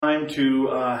time to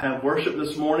have worship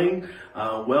this morning.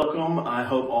 Welcome. I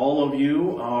hope all of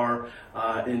you are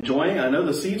enjoying. I know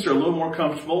the seats are a little more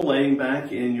comfortable laying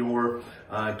back in your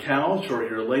couch or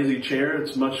your lazy chair.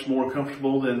 It's much more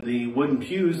comfortable than the wooden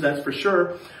pews, that's for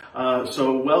sure.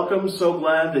 So welcome. So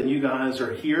glad that you guys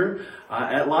are here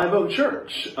at Live Oak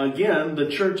Church. Again, the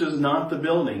church is not the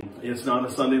building. It's not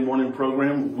a Sunday morning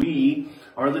program. We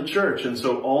are the church. And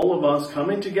so all of us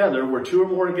coming together, where two or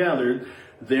more are gathered,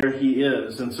 there he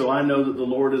is. And so I know that the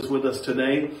Lord is with us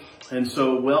today. And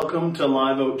so welcome to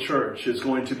Live Oak Church. It's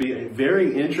going to be a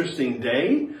very interesting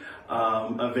day,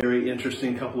 a very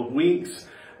interesting couple of weeks.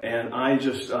 And I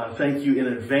just thank you in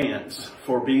advance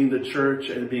for being the church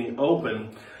and being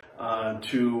open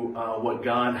to what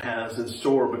God has in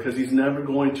store, because he's never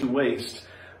going to waste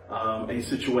a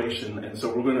situation. And so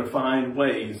we're going to find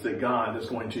ways that God is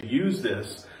going to use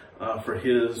this for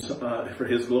his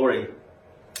glory.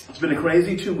 It's been a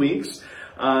crazy 2 weeks,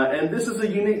 and this is a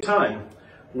unique time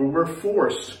where we're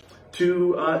forced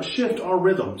to shift our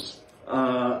rhythms.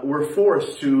 We're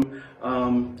forced to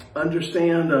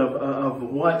understand of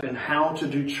what and how to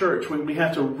do church. We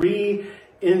have to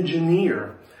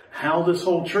re-engineer how this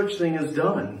whole church thing is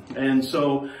done. And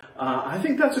so I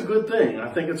think that's a good thing. I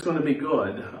think it's going to be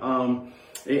good. And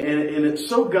it's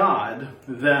so God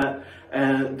that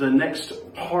the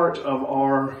next part of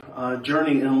our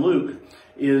journey in Luke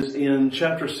is in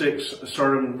chapter 6,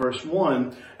 starting in verse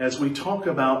 1, as we talk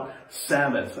about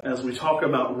Sabbath, as we talk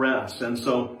about rest. And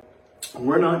so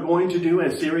we're not going to do a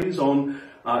series on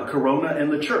Corona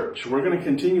and the church. We're going to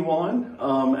continue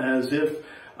on as if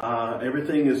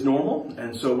everything is normal.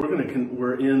 And so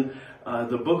we're in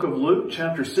the book of Luke,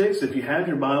 chapter 6. If you have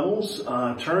your Bibles,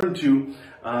 turn to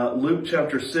Luke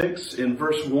chapter 6 in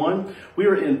verse 1. We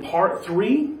are in part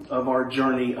 3 of our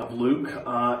journey of Luke.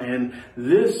 And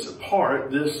this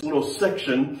little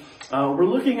section, we're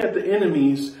looking at the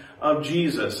enemies of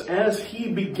Jesus as he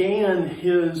began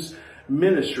his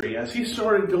ministry, as he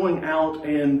started going out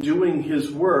and doing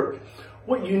his work.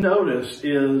 What you notice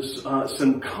is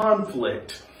some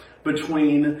conflict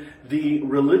between the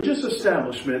religious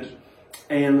establishment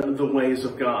and the ways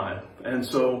of God. And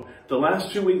so the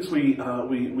last 2 weeks we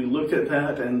looked at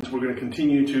that, and we're going to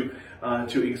continue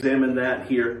to examine that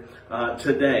here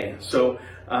today. So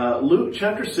Luke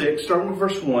chapter 6, starting with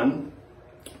verse 1.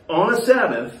 On a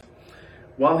Sabbath,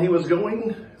 while he was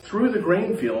going through the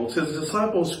grain fields, his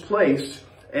disciples placed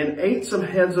and ate some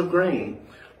heads of grain,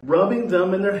 rubbing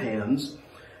them in their hands.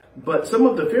 But some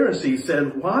of the Pharisees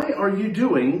said, "Why are you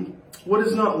doing what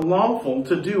is not lawful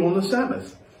to do on the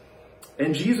Sabbath?"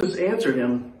 And Jesus answered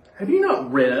him, "Have you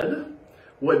not read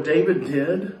what David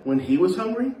did when he was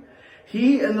hungry?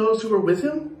 He and those who were with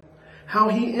him? How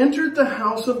he entered the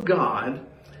house of God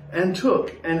and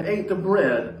took and ate the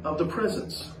bread of the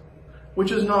presence,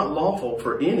 which is not lawful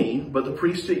for any but the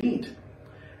priest to eat.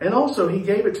 And also he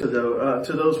gave it to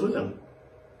those with him.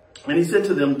 And he said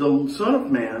to them, the Son of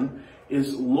Man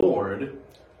is Lord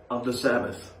of the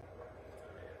Sabbath."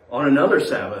 On another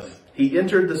Sabbath, he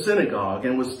entered the synagogue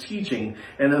and was teaching,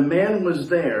 and a man was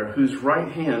there whose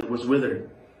right hand was withered.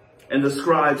 And the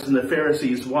scribes and the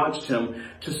Pharisees watched him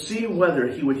to see whether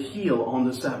he would heal on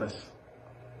the Sabbath,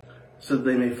 so that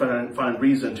they may find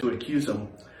reason to accuse him.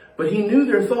 But he knew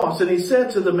their thoughts, and he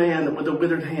said to the man with the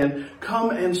withered hand, "Come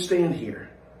and stand here."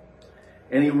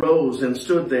 And he rose and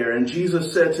stood there, and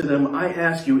Jesus said to them, "I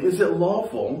ask you, is it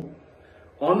lawful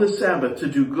on the Sabbath to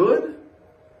do good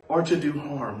or to do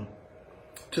harm,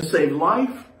 to save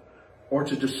life or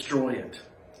to destroy it?"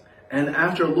 And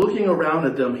after looking around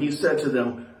at them, he said to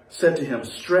him,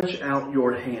 "Stretch out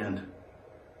your hand."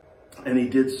 And he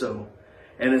did so,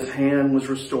 and his hand was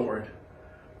restored.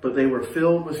 But they were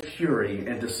filled with fury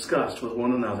and discussed with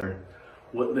one another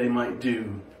what they might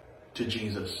do to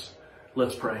Jesus.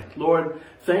 Let's pray. Lord,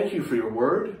 thank you for your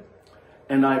word.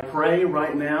 And I pray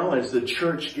right now, as the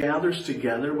church gathers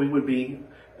together, we would be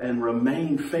and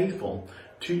remain faithful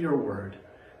to your word,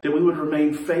 that we would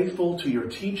remain faithful to your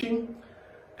teaching.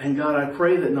 And God, I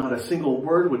pray that not a single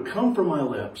word would come from my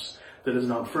lips that is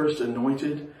not first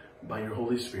anointed by your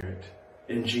Holy Spirit.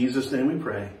 In Jesus' name we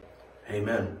pray.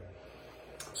 Amen.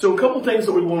 So a couple things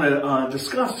that we want to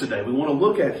discuss today, we want to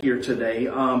look at here today.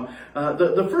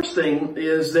 The first thing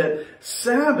is that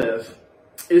Sabbath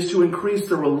is to increase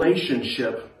the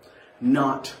relationship,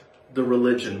 not the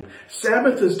religion.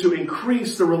 Sabbath is to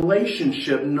increase the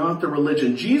relationship, not the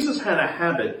religion. Jesus had a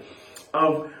habit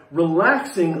of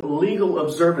relaxing legal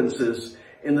observances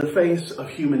in the face of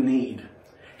human need.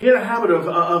 He had a habit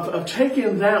of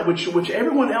taking that which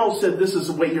everyone else said this is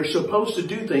the way you're supposed to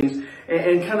do things,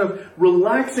 and kind of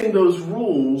relaxing those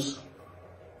rules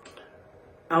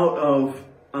out of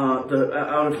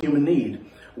out of human need.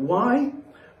 Why?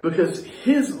 Because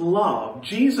his love,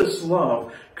 Jesus'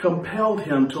 love, compelled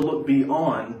him to look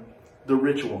beyond the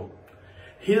ritual.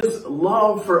 His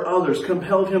love for others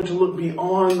compelled him to look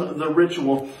beyond the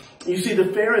ritual. You see, the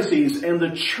Pharisees and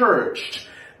the church,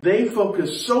 they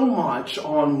focused so much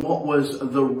on what was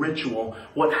the ritual,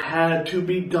 what had to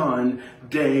be done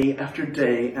day after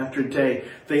day after day.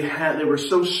 They were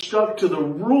so stuck to the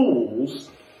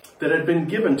rules that had been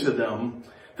given to them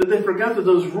that they forgot that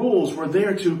those rules were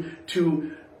there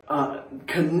to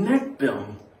connect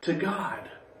them to God.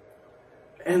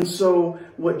 And so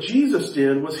what Jesus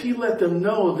did was he let them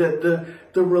know that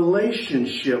the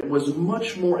relationship was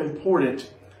much more important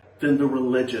than the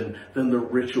religion, than the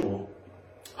ritual.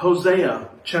 Hosea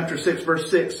chapter 6 verse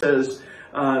 6 says,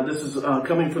 this is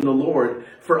coming from the Lord,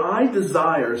 "For I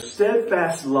desire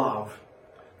steadfast love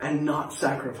and not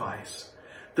sacrifice,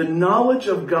 the knowledge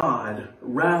of God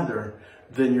rather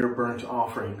than your burnt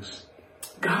offerings."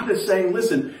 God is saying,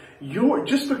 listen,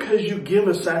 just because you give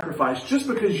a sacrifice, just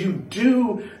because you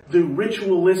do the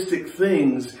ritualistic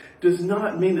things, does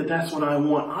not mean that that's what I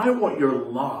want. I want your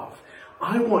love.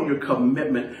 I want your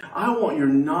commitment. I want your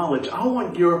knowledge. I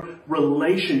want your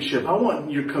relationship. I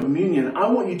want your communion. I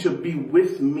want you to be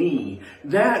with me.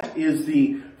 That is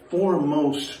the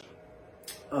foremost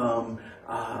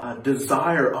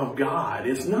desire of God.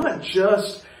 It's not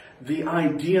just the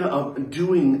idea of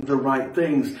doing the right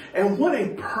things. And what a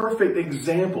perfect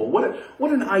example.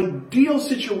 What an ideal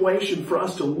situation for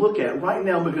us to look at right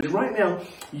now, because right now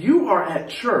you are at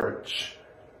church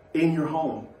in your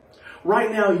home.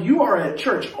 Right now you are at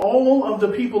church. All of the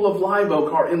people of Live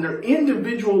Oak are in their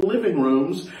individual living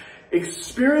rooms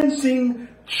experiencing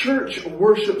church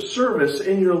worship service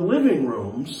in your living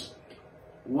rooms.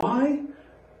 Why?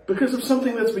 Because of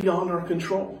something that's beyond our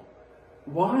control.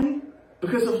 Why?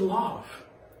 Because of love.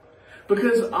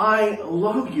 Because I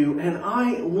love you and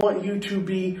I want you to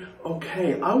be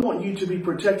okay. I want you to be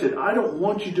protected. I don't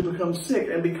want you to become sick.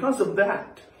 And because of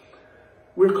that,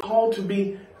 we're called to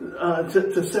be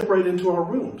to separate into our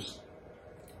rooms.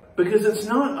 Because it's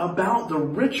not about the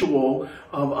ritual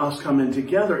of us coming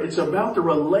together. It's about the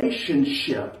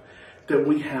relationship that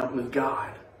we have with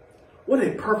God. What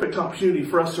a perfect opportunity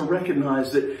for us to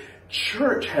recognize that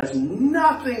church has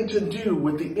nothing to do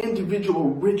with the individual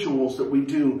rituals that we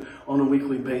do on a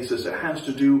weekly basis. It has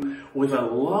to do with a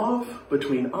love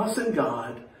between us and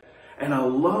God and a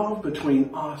love between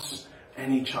us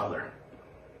and each other.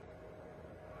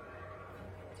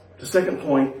 The second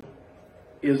point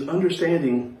is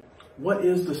understanding what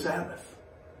is the Sabbath.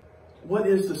 What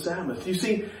is the Sabbath? You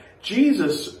see,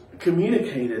 Jesus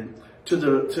communicated to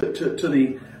the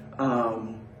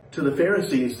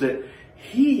Pharisees that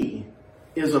He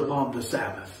is above the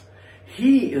Sabbath.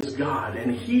 He is God,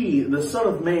 and He, the Son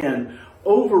of Man,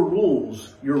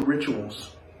 overrules your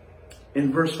rituals.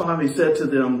 In verse 5, He said to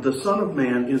them, "The Son of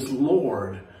Man is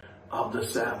Lord of the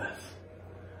Sabbath."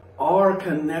 Our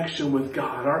connection with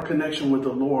God, our connection with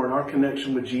the Lord, our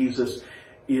connection with Jesus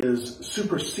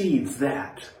supersedes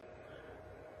that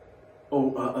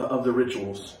of the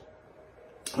rituals.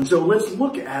 And so let's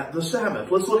look at the Sabbath.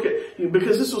 Let's look at,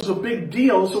 because this was a big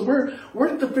deal. So where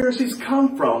did the Pharisees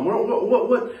come from? Where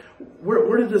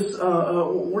did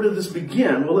this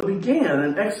begin? Well, it began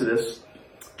in Exodus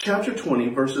chapter 20,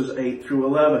 verses 8 through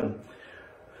 11.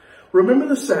 "Remember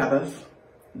the Sabbath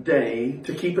day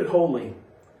to keep it holy.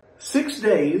 6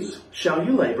 days shall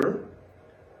you labor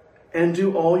and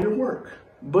do all your work.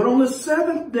 But on the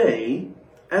seventh day,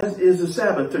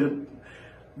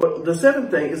 But the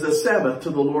seventh day is a Sabbath to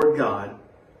the Lord God.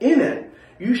 In it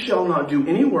you shall not do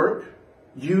any work,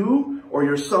 you or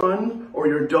your son or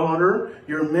your daughter,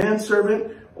 your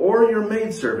manservant or your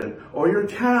maidservant, or your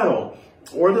cattle,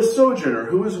 or the sojourner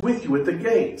who is with you at the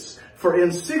gates. For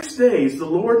in 6 days the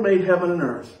Lord made heaven and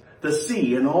earth, the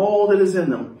sea and all that is in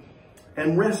them,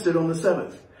 and rested on the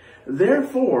seventh.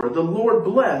 Therefore the Lord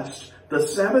blessed the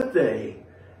Sabbath day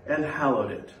and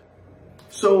hallowed it."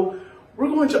 So we're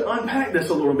going to unpack this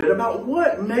a little bit about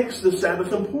what makes the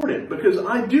Sabbath important. Because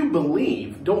I do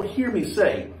believe, don't hear me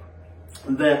say,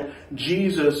 that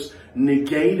Jesus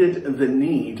negated the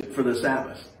need for the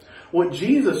Sabbath. What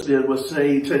Jesus did was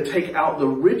say to take out the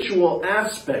ritual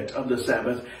aspect of the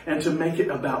Sabbath and to make it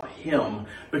about Him.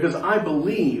 Because I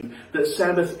believe that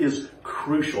Sabbath is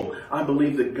crucial. I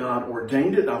believe that God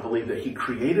ordained it. I believe that He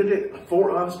created it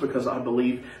for us because I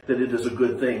believe that it is a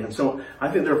good thing. And so I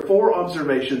think there are 4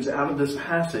 observations out of this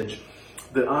passage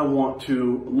that I want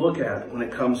to look at when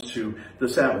it comes to the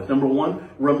Sabbath. Number 1,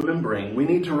 remembering. We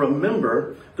need to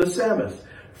remember the Sabbath.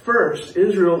 First,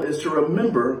 Israel is to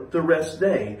remember the rest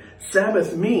day.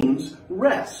 Sabbath means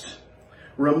rest.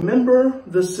 Remember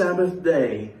the Sabbath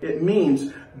day. It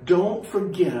means don't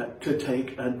forget to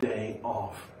take a day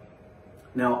off.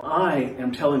 Now, I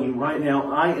am telling you right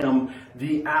now, I am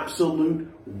the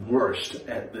absolute worst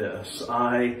at this.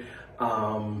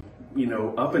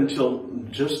 Up until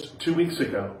just 2 weeks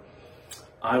ago,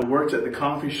 I worked at the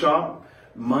coffee shop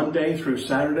Monday through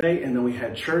Saturday, and then we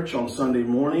had church on Sunday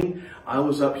morning. I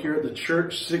was up here at the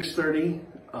church 6:30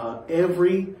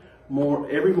 every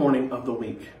morning of the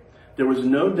week. There was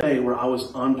no day where I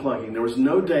was unplugging. There was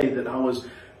no day that I was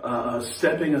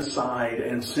stepping aside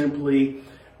and simply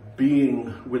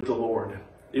being with the Lord.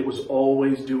 It was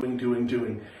always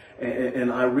doing.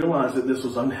 And I realized that this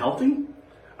was unhealthy.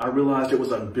 I realized it was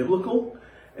unbiblical.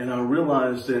 And I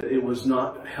realized that it was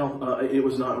not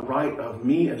right of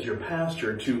me as your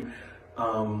pastor to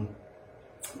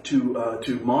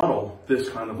model this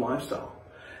kind of lifestyle.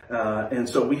 And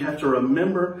so we have to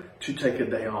remember to take a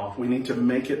day off. We need to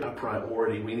make it a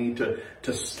priority. We need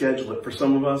to schedule it. For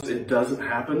some of us, it doesn't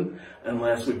happen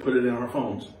unless we put it in our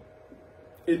phones.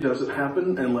 It doesn't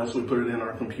happen unless we put it in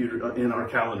our computer, in our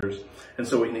calendars. And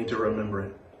so we need to remember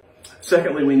it.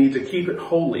 Secondly, we need to keep it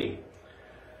holy.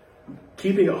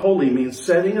 Keeping it holy means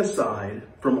setting aside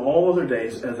from all other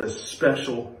days as a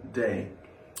special day.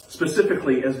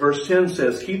 Specifically, as verse 10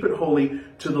 says, keep it holy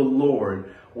to the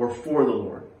Lord or for the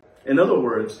Lord. In other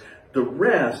words, the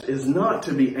rest is not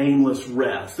to be aimless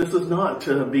rest. This is not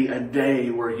to be a day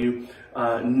where you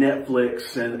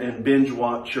Netflix and binge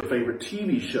watch your favorite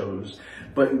TV shows,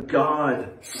 but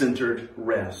God-centered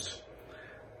rest.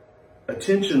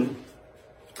 Attention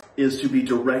is to be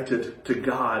directed to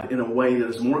God in a way that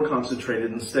is more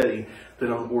concentrated and steady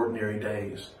than on ordinary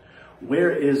days.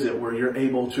 Where is it where you're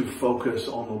able to focus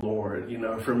on the Lord? You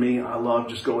know, for me, I love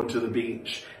just going to the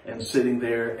beach and sitting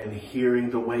there and hearing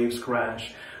the waves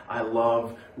crash. I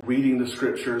love reading the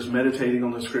scriptures, meditating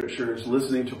on the scriptures,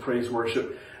 listening to praise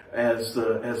worship as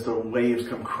the waves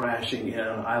come crashing in.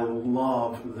 I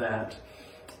love that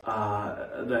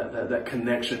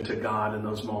connection to God in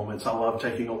those moments. I love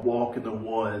taking a walk in the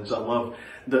woods. I love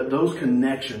those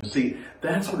connections. See,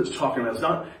 that's what it's talking about. It's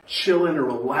not chilling or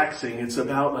relaxing. It's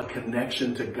about a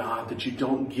connection to God that you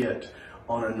don't get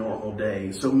on a normal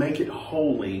day. So make it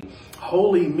holy.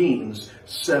 Holy means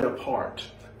set apart.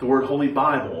 The word Holy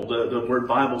Bible, the word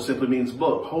Bible simply means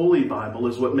book. Holy Bible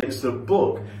is what makes the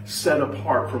book set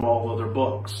apart from all other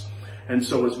books. And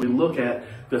so as we look at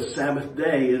the Sabbath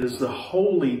day, it is the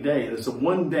holy day. It is the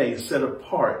one day set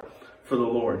apart for the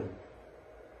Lord.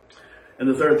 And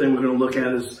the third thing we're going to look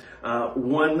at is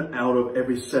 1 out of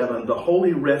every 7. The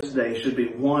holy rest day should be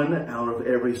 1 out of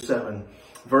every 7.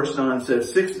 Verse 9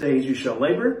 says, 6 days you shall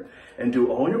labor and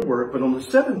do all your work, but on the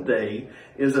 7th day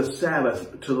is a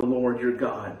Sabbath to the Lord your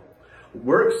God.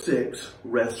 Work 6,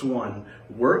 rest 1.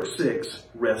 Work 6,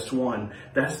 rest 1.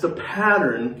 That's the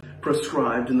pattern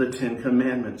prescribed in the 10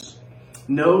 Commandments.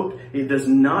 Note, it does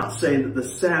not say that the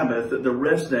Sabbath, that the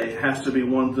rest day, has to be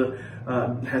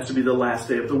the last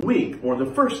day of the week or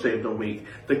the first day of the week.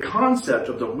 The concept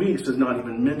of the weeks is not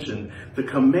even mentioned. The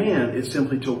command is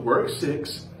simply to work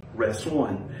 6, rest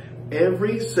 1.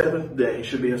 Every 7th day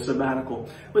should be a sabbatical.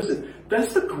 Listen,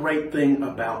 that's the great thing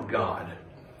about God.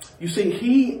 You see,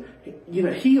 He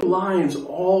lines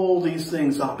all these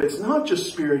things up. It's not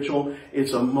just spiritual,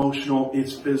 it's emotional,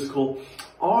 it's physical.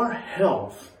 Our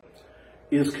health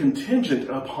is contingent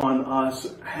upon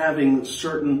us having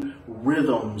certain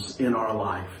rhythms in our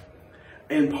life.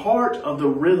 And part of the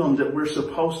rhythm that we're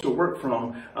supposed to work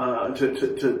from,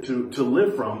 to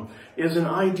live from, is an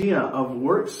idea of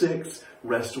work 6,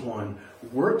 rest 1.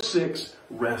 Work 6,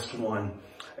 rest 1.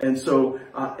 And so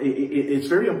it's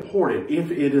very important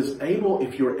if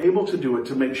you're able to do it,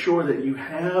 to make sure that you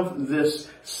have this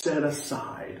set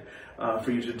aside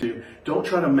for you to do. Don't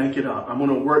try to make it up. I'm going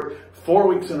to work 4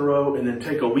 weeks in a row and then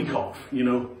take a week off,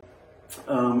 and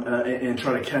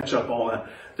try to catch up all that.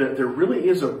 There really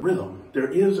is a rhythm. There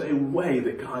is a way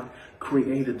that God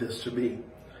created this to be.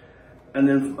 And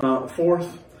then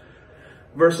fourth,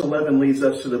 verse 11 leads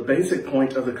us to the basic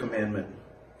point of the commandment.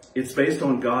 It's based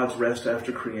on God's rest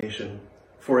after creation.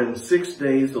 For in 6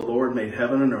 days the Lord made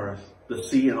heaven and earth, the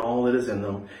sea and all that is in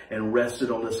them, and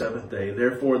rested on the 7th day.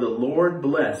 Therefore the Lord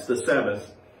blessed the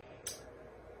Sabbath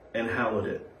and hallowed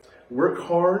it. Work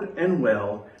hard and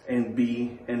well and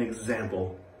be an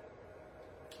example.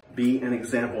 Be an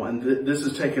example. And this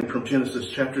is taken from Genesis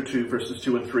chapter 2, verses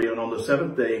 2 and 3. And on the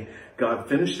 7th day, God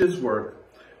finished his work,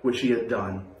 which he had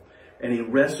done. And he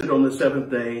rested on the 7th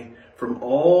day from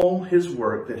all his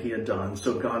work that he had done.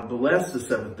 So God blessed the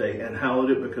 7th day and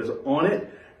hallowed it, because on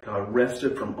it, God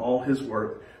rested from all his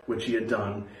work, which he had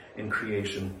done in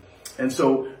creation. And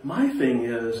so my thing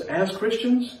is, as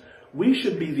Christians, we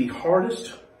should be the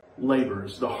hardest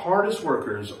laborers, the hardest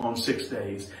workers on 6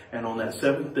 days. And on that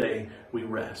seventh day, we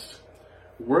rest.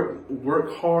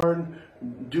 Work hard,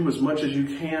 do as much as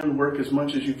you can, work as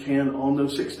much as you can on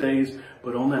those 6 days.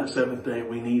 But on that seventh day,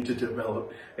 we need to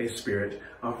develop a spirit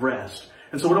of rest.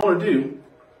 And so what I want to do,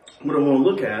 what I want to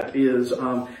look at is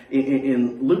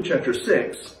in Luke chapter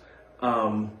 6,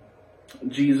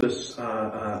 Jesus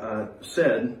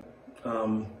said,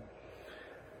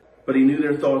 but he knew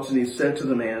their thoughts, and he said to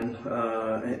the man,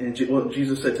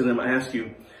 Jesus said to them, I ask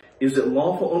you, is it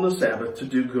lawful on the Sabbath to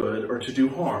do good or to do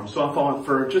harm? So I thought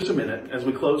for just a minute, as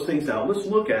we close things out, let's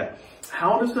look at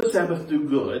how does the Sabbath do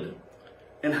good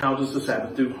and how does the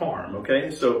Sabbath do harm, okay?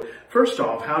 So first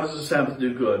off, how does the Sabbath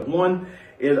do good? One,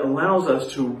 it allows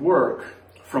us to work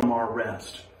from our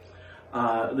rest.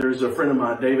 There's a friend of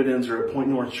mine, David Enzer at Point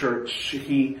North Church.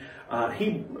 He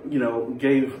gave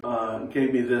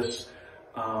me this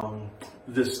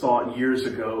thought years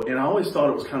ago, and I always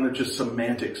thought it was kind of just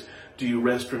semantics. Do you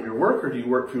rest from your work or do you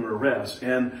work from your rest?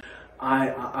 And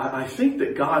I think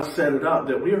that God set it up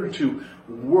that we are to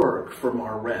work from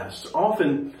our rest.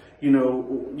 Often,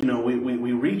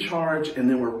 we recharge and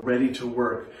then we're ready to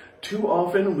work. Too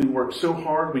often we work so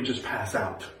hard we just pass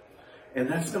out. And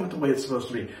that's not the way it's supposed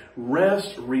to be.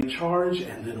 Rest, recharge,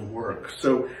 and then work.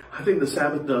 So I think the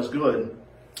Sabbath does good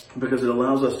because it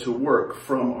allows us to work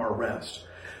from our rest.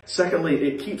 Secondly,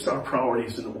 it keeps our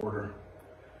priorities in order.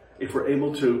 If we're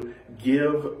able to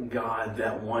give God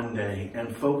that one day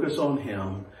and focus on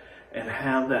Him and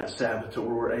have that Sabbath to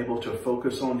where we're able to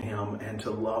focus on Him and to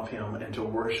love Him and to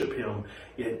worship Him,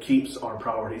 it keeps our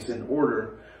priorities in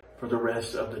order for the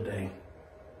rest of the day.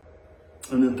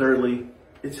 And then thirdly,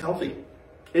 it's healthy.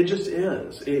 It just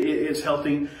is. It's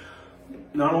healthy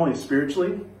not only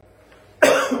spiritually,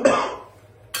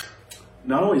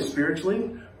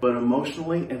 but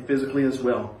emotionally and physically as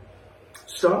well.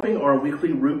 Stopping our work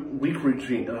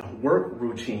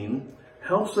routine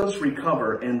helps us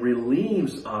recover and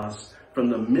relieves us from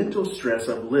the mental stress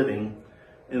of living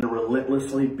in a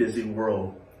relentlessly busy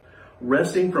world.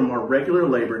 Resting from our regular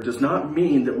labor does not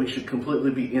mean that we should completely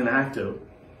be inactive.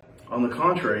 On the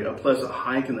contrary, a pleasant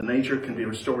hike in the nature can be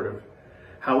restorative.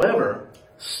 However,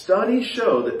 studies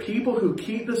show that people who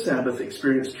keep the Sabbath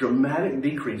experience dramatic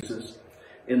decreases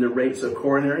in the rates of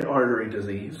coronary artery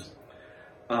disease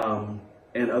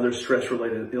and other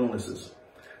stress-related illnesses.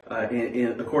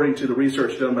 According to the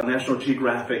research done by National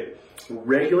Geographic,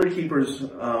 regular keepers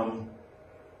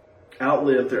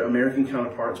outlive their American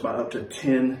counterparts by up to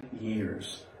 10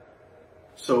 years.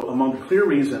 So among the clear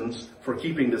reasons for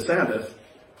keeping the Sabbath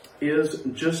is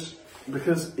just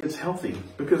because it's healthy,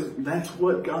 because that's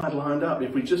what God lined up.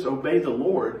 If we just obey the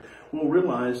Lord, we'll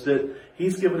realize that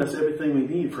He's given us everything we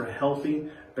need for a healthy,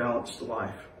 balanced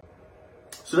life.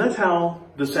 So that's how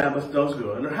the Sabbath does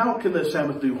good. Or how can the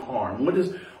Sabbath do harm? What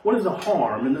is the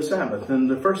harm in the Sabbath? And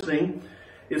the first thing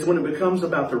is when it becomes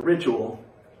about the ritual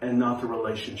and not the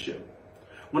relationship.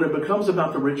 When it becomes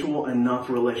about the ritual and not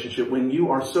the relationship, when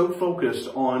you are so focused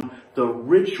on the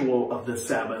ritual of the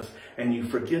Sabbath and you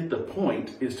forget the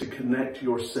point is to connect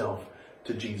yourself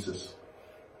to Jesus.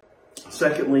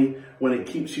 Secondly, when it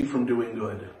keeps you from doing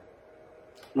good.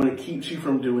 When it keeps you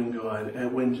from doing good.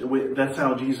 And that's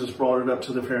how Jesus brought it up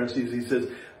to the Pharisees. He says,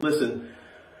 listen,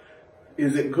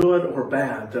 is it good or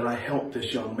bad that I helped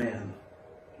this young man?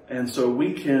 And so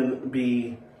we can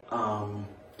be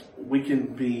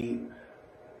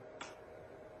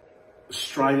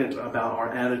strident about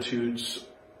our attitudes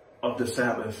of the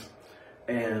Sabbath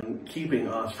and keeping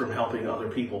us from helping other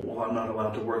people. Well, I'm not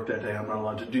allowed to work that day. I'm not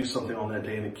allowed to do something on that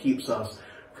day. And it keeps us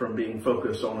from being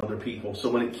focused on other people. So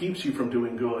when it keeps you from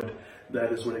doing good,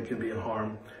 that is when it can be a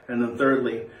harm. And then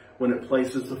thirdly, when it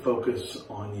places the focus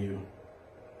on you.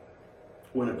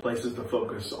 When it places the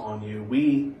focus on you.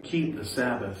 We keep the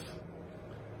Sabbath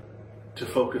to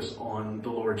focus on the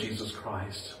Lord Jesus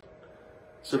Christ.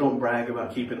 So don't brag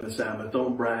about keeping the Sabbath.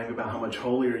 Don't brag about how much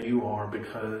holier you are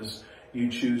because you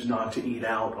choose not to eat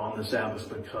out on the Sabbath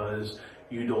because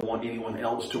you don't want anyone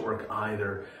else to work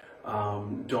either.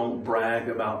 Don't brag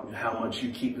about how much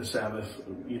you keep the Sabbath,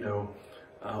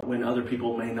 when other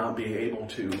people may not be able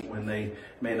to, when they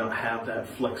may not have that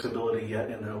flexibility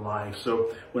yet in their life.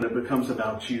 So when it becomes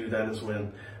about you, that is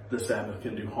when the Sabbath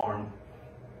can do harm.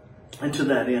 And to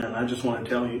that end, I just want to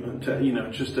tell you,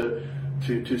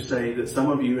 to say that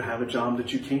some of you have a job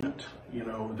that you can't,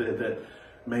 that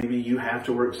maybe you have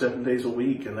to work 7 days a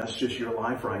week and that's just your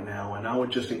life right now. And I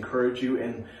would just encourage you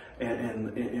and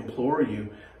implore you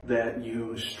that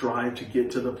you strive to get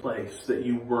to the place, that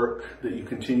you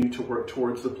continue to work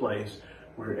towards the place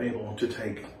where you're able to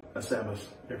take a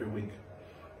Sabbath every week.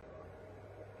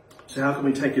 So how can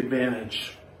we take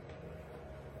advantage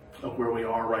of where we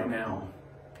are right now?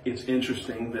 It's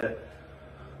interesting that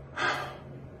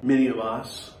many of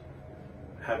us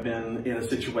have been in a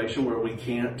situation where we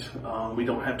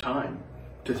don't have time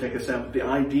to take a Sabbath. The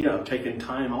idea of taking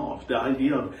time off, the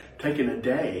idea of taking a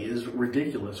day is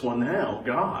ridiculous. Well, now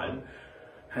God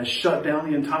has shut down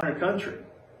the entire country.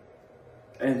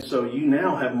 And so you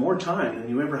now have more time than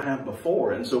you ever have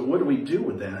before. And so what do we do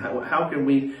with that? How can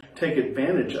we take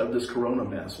advantage of this corona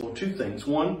mess? Well, two things.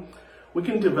 One, we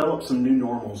can develop some new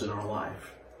normals in our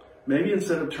life. Maybe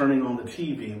instead of turning on the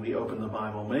TV, we open the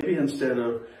Bible. Maybe instead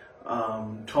of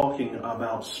talking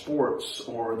about sports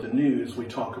or the news, we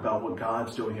talk about what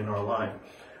God's doing in our life.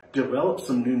 Develop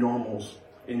some new normals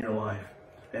in your life.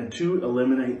 And two,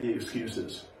 eliminate the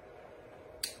excuses.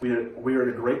 We are at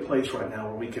a great place right now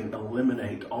where we can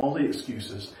eliminate all the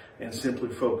excuses and simply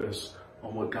focus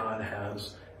on what God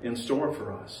has in store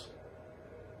for us.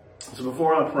 So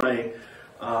before I pray,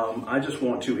 I just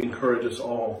want to encourage us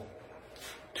all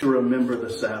to remember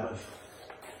the Sabbath,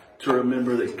 to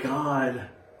remember that God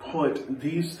put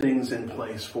these things in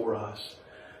place for us,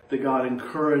 that God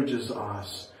encourages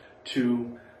us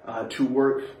to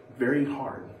work very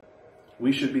hard.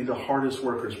 We should be the hardest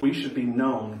workers. We should be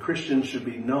known, Christians should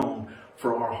be known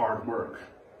for our hard work.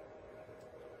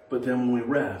 But then when we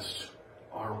rest,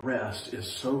 our rest is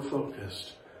so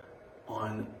focused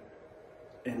on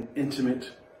an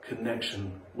intimate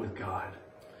connection with God.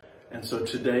 And so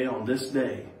today, on this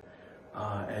day,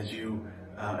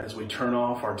 as we turn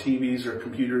off our TVs or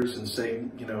computers and say,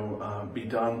 be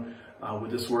done with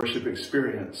this worship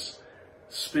experience,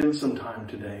 spend some time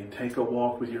today. Take a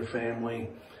walk with your family.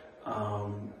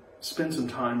 Spend some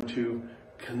time to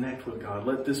connect with God.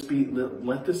 Let this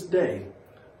day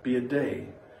be a day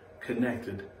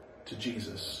connected to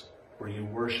Jesus, where you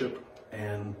worship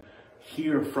and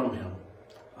hear from Him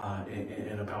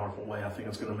in a powerful way. I think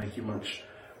it's going to make you much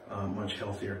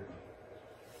healthier.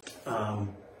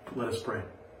 Let us pray.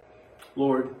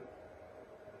 Lord,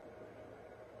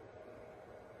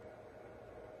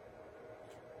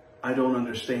 I don't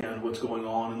understand what's going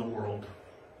on in the world.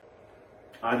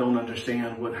 I don't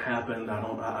understand what happened. I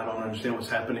don't understand what's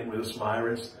happening with this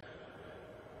virus.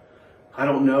 I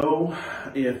don't know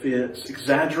if it's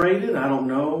exaggerated. I don't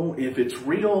know if it's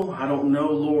real. I don't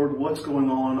know, Lord, what's going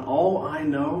on. All I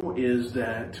know is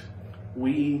that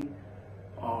we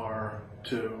are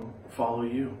to follow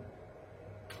you.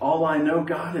 All I know,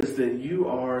 God, is that you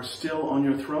are still on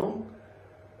your throne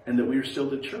and that we are still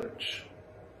the church.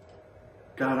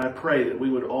 God, I pray that we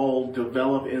would all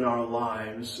develop in our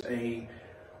lives a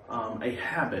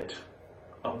habit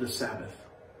of the Sabbath.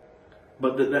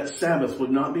 But that Sabbath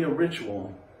would not be a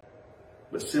ritual,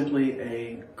 but simply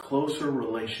a closer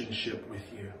relationship with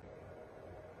you.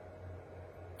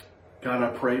 God,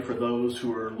 I pray for those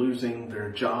who are losing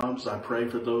their jobs. I pray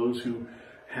for those who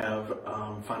have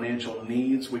financial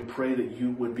needs. We pray that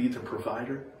you would be the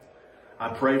provider. I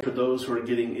pray for those who are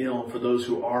getting ill, for those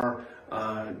who are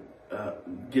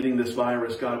getting this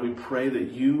virus. God, we pray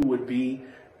that you would be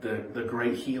the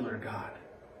great healer, God.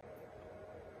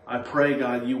 I pray,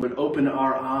 God, you would open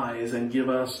our eyes and give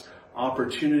us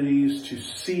opportunities to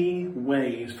see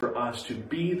ways for us to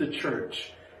be the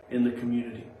church in the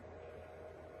community.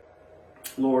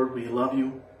 Lord, we love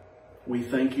you. We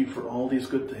thank you for all these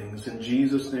good things. In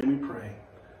Jesus' name we pray.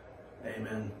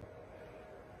 Amen.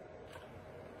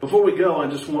 Before we go, I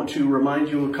just want to remind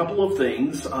you a couple of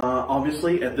things.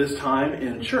 Obviously, at this time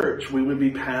in church, we would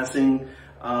be passing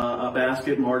a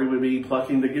basket. Marty would be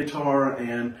plucking the guitar,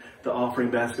 and the offering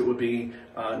basket would be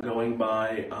going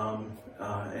by,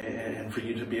 and for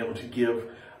you to be able to give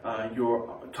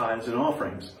your tithes and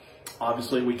offerings.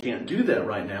 Obviously, we can't do that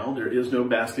right now. There is no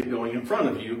basket going in front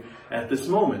of you at this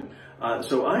moment.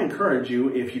 So I encourage you,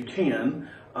 if you can,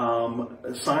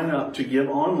 sign up to give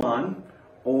online,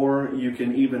 or you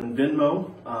can even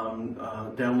Venmo,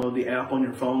 download the app on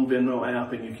your phone, Venmo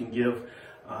app, and you can give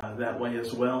that way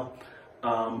as well.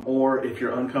 Or if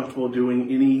you're uncomfortable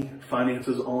doing any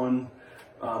finances on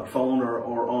phone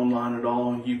or online at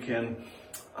all, you can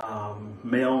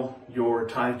mail your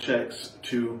tithe checks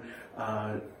to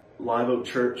Live Oak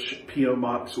Church, P.O.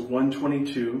 Box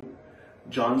 122,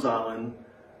 Johns Island,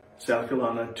 South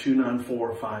Carolina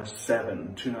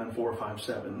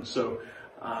 29457. So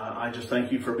I just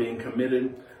thank you for being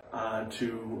committed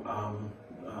to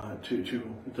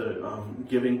the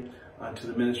giving to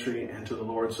the ministry and to the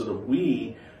Lord, so that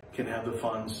we can have the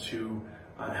funds to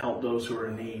help those who are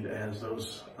in need as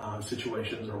those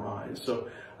situations arise. So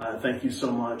thank you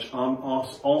so much.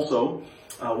 Also,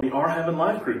 we are having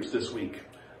life groups this week.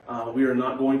 We are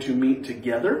not going to meet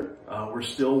together. We're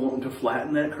still wanting to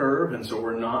flatten that curve, and so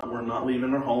we're not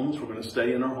leaving our homes. We're going to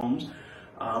stay in our homes,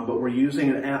 but we're using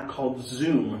an app called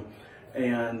Zoom.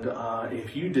 And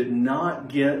if you did not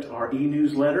get our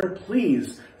e-newsletter,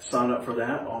 please sign up for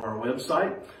that on our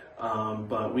website.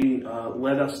 But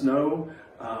let us know,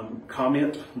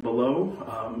 comment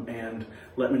below, and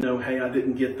let me know, hey, I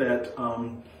didn't get that.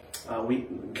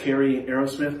 Carrie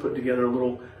Aerosmith put together a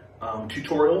little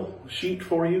tutorial sheet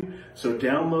for you. So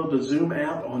download the Zoom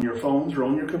app on your phones or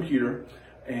on your computer,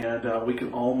 and we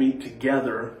can all meet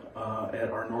together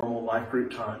at our normal life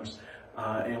group times.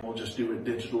 And we'll just do it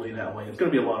digitally that way. It's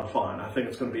going to be a lot of fun. I think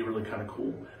it's going to be really kind of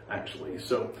cool, actually.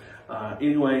 So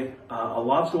anyway, a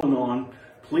lot's going on.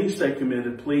 Please stay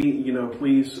committed.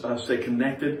 Please stay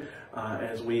connected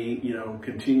as we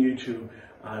continue to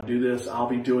do this. I'll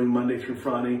be doing Monday through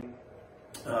Friday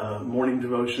morning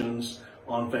devotions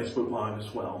on Facebook Live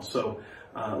as well. So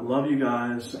love you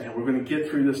guys, and we're going to get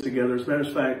through this together. As a matter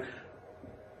of fact,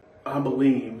 I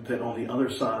believe that on the other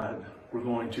side, we're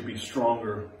going to be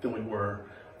stronger than we were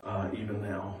even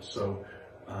now. So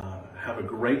have a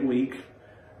great week,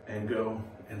 and go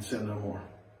and sin no more.